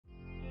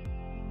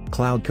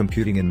Cloud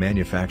computing in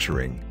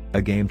manufacturing,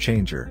 a game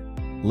changer.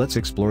 Let's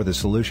explore the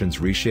solutions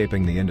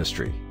reshaping the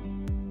industry.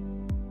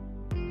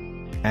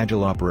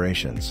 Agile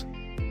operations.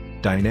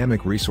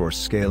 Dynamic resource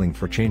scaling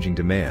for changing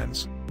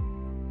demands.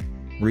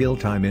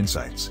 Real-time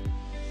insights.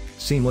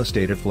 Seamless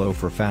data flow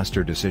for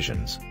faster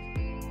decisions.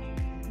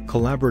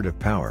 Collaborative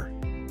power.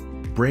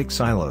 Break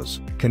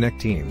silos,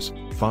 connect teams,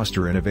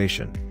 foster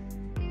innovation.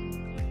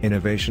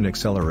 Innovation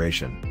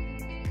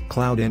acceleration.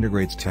 Cloud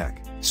integrates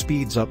tech,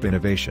 speeds up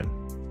innovation.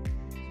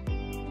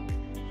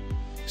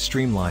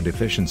 Streamlined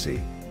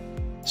efficiency.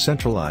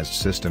 Centralized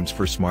systems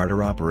for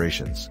smarter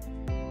operations.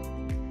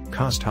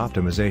 Cost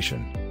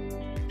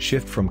optimization.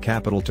 Shift from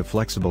capital to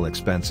flexible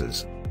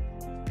expenses.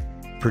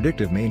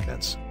 Predictive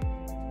maintenance.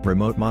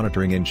 Remote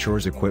monitoring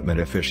ensures equipment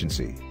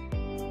efficiency.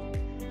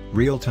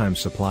 Real-time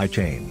supply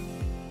chain.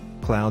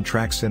 Cloud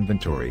tracks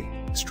inventory,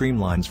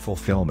 streamlines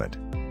fulfillment.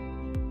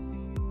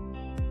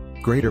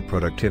 Greater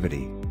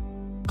productivity.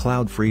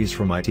 Cloud frees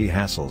from IT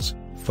hassles,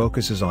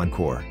 focuses on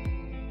core.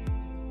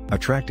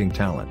 Attracting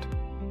talent.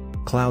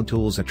 Cloud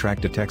tools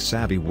attract a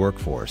tech-savvy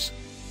workforce.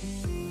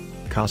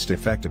 Cost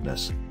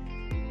effectiveness.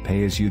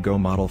 Pay-as-you-go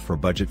model for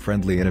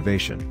budget-friendly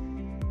innovation.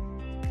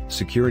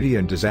 Security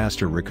and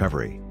disaster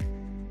recovery.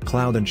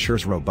 Cloud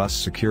ensures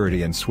robust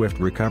security and swift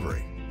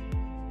recovery.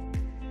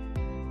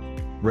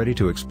 Ready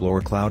to explore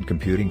cloud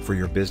computing for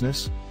your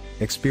business?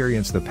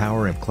 Experience the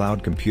power of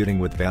cloud computing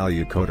with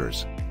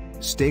ValueCoders.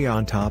 Stay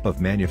on top of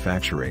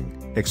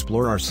manufacturing,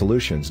 explore our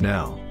solutions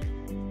now.